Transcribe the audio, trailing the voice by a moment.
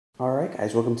Alright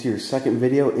guys, welcome to your second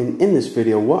video, and in this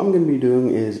video what I'm going to be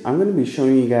doing is I'm going to be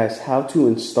showing you guys how to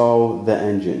install the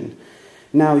engine.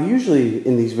 Now usually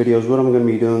in these videos what I'm going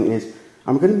to be doing is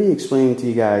I'm going to be explaining to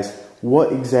you guys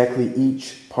what exactly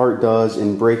each part does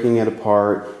and breaking it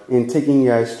apart and taking you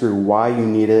guys through why you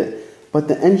need it, but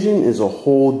the engine is a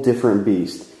whole different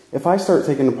beast. If I start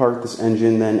taking apart this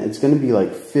engine, then it's going to be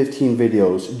like 15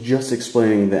 videos just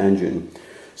explaining the engine.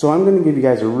 So I'm going to give you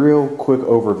guys a real quick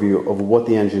overview of what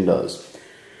the engine does.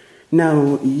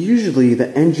 Now, usually the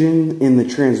engine and the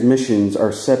transmissions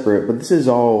are separate, but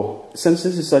since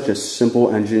this is such a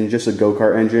simple engine, just a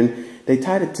go-kart engine, they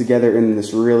tied it together in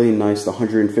this really nice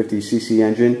 150cc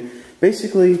engine.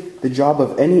 Basically, the job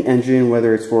of any engine,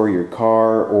 whether it's for your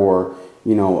car or,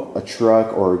 you know, a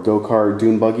truck or a go-kart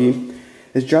dune buggy,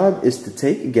 its job is to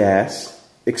take gas,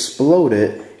 explode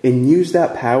it, and use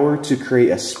that power to create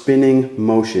a spinning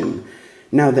motion.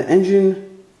 Now the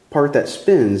engine part that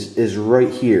spins is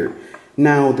right here.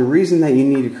 Now the reason that you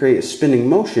need to create a spinning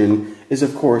motion is,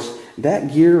 of course,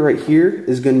 that gear right here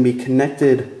is going to be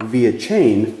connected via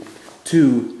chain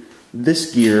to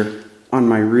this gear on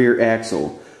my rear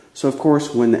axle. So of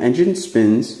course when the engine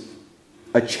spins,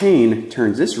 a chain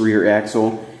turns this rear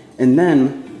axle, and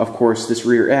then of course this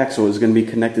rear axle is going to be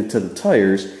connected to the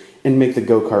tires and make the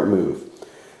go-kart move.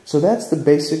 So that's the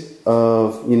basic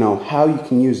of, you know, how you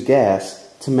can use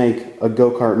gas to make a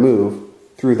go-kart move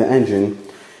through the engine.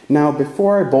 Now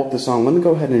before I bolt this on, let me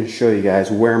go ahead and show you guys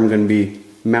where I'm going to be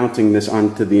mounting this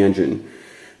onto the engine.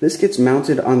 This gets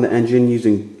mounted on the engine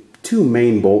using two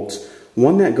main bolts.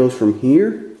 One that goes from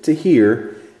here to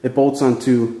here, it bolts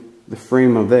onto the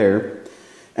frame of there,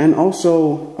 and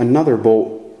also another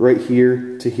bolt right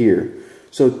here to here.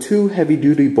 So two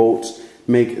heavy-duty bolts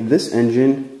make this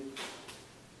engine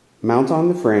mount on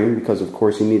the frame, because of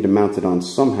course you need to mount it on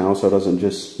somehow so it doesn't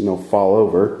just, you know, fall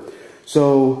over.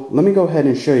 So let me go ahead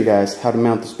and show you guys how to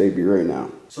mount this baby right now.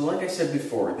 So like I said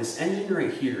before, this engine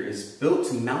right here is built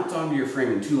to mount onto your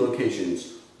frame in two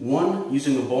locations. One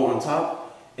using a bolt on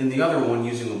top and the other one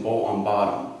using a bolt on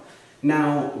bottom.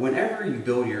 Now whenever you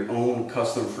build your own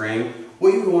custom frame,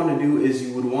 what you would want to do is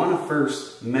you would want to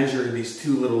first measure these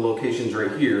two little locations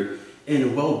right here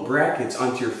and weld brackets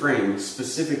onto your frame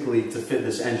specifically to fit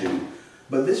this engine.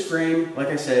 But this frame, like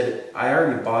I said, I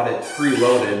already bought it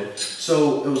pre-loaded,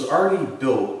 so it was already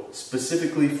built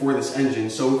specifically for this engine.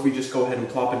 So if we just go ahead and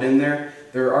plop it in there,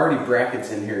 there are already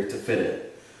brackets in here to fit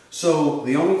it. So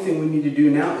the only thing we need to do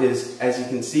now is, as you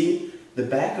can see, the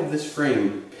back of this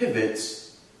frame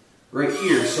pivots right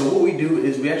here. So what we do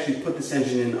is we actually put this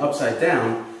engine in upside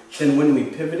down. Then when we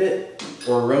pivot it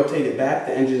or rotate it back,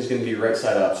 the engine is going to be right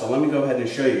side up. So let me go ahead and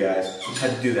show you guys how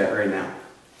to do that right now.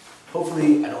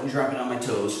 Hopefully I don't drop it on my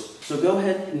toes. So go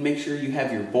ahead and make sure you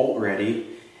have your bolt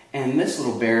ready. And this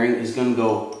little bearing is going to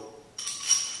go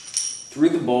through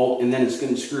the bolt, and then it's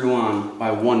going to screw on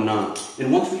by one nut.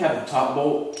 And once we have the top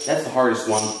bolt, that's the hardest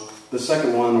one. The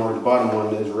second one, or the bottom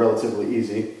one, is relatively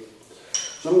easy.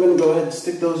 So I'm going to go ahead and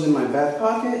stick those in my back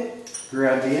pocket,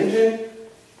 grab the engine.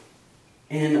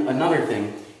 And another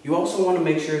thing, you also want to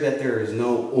make sure that there is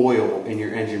no oil in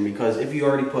your engine, because if you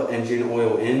already put engine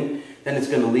oil in, then it's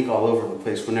going to leak all over the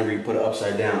place whenever you put it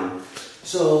upside down.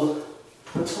 So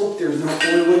let's hope there's no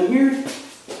oil in here.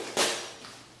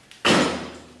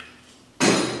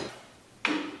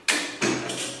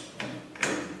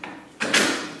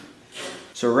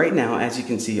 So right now, as you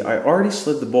can see, I already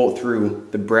slid the bolt through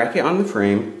the bracket on the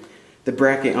frame, the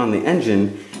bracket on the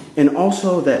engine, and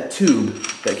also that tube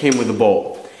that came with the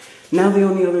bolt. Now the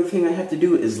only other thing I have to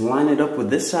do is line it up with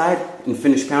this side and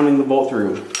finish pounding the bolt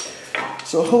through.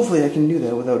 So hopefully I can do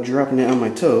that without dropping it on my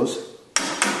toes.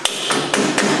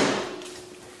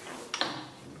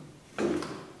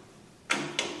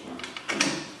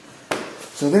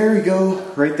 So there we go,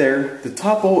 right there. The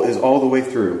top bolt is all the way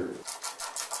through.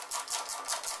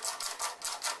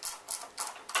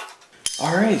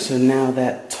 Alright, so now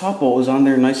that top bolt is on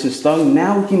there nice and snug,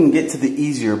 now we can get to the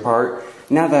easier part.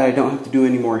 Now that I don't have to do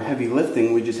any more heavy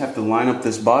lifting, we just have to line up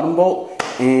this bottom bolt,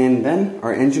 and then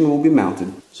our engine will be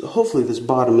mounted. So hopefully this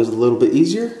bottom is a little bit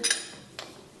easier.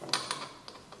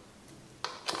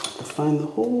 To find the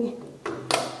hole.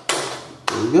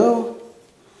 There we go.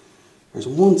 There's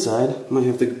one side. Might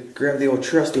have to grab the old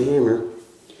trusty hammer.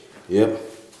 Yep.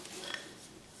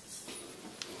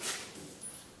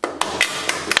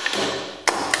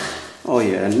 Oh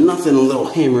yeah, nothing a little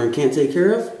hammer can't take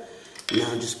care of.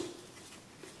 Now just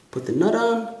put the nut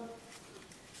on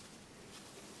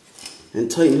and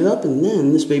tighten it up, and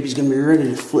then this baby's gonna be ready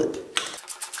to flip.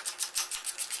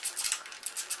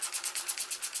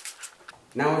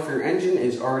 Now if your engine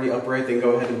is already upright, then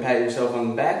go ahead and pat yourself on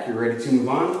the back. You're ready to move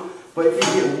on. But if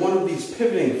you get one of these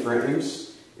pivoting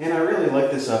frames, and I really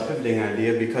like this pivoting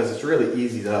idea because it's really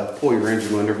easy to pull your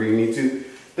engine whenever you need to,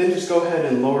 then just go ahead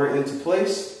and lower it into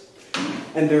place.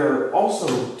 And there are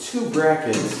also two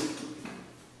brackets,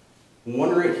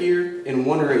 one right here and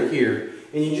one right here.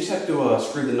 And you just have to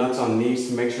screw the nuts on these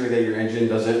to make sure that your engine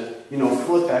doesn't,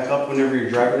 flip back up whenever you're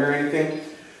driving or anything.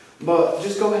 But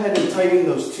just go ahead and tighten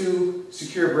those two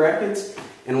secure brackets,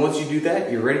 and once you do that,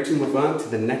 you're ready to move on to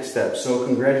the next step. So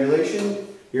congratulations,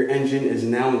 your engine is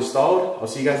now installed. I'll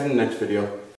see you guys in the next video.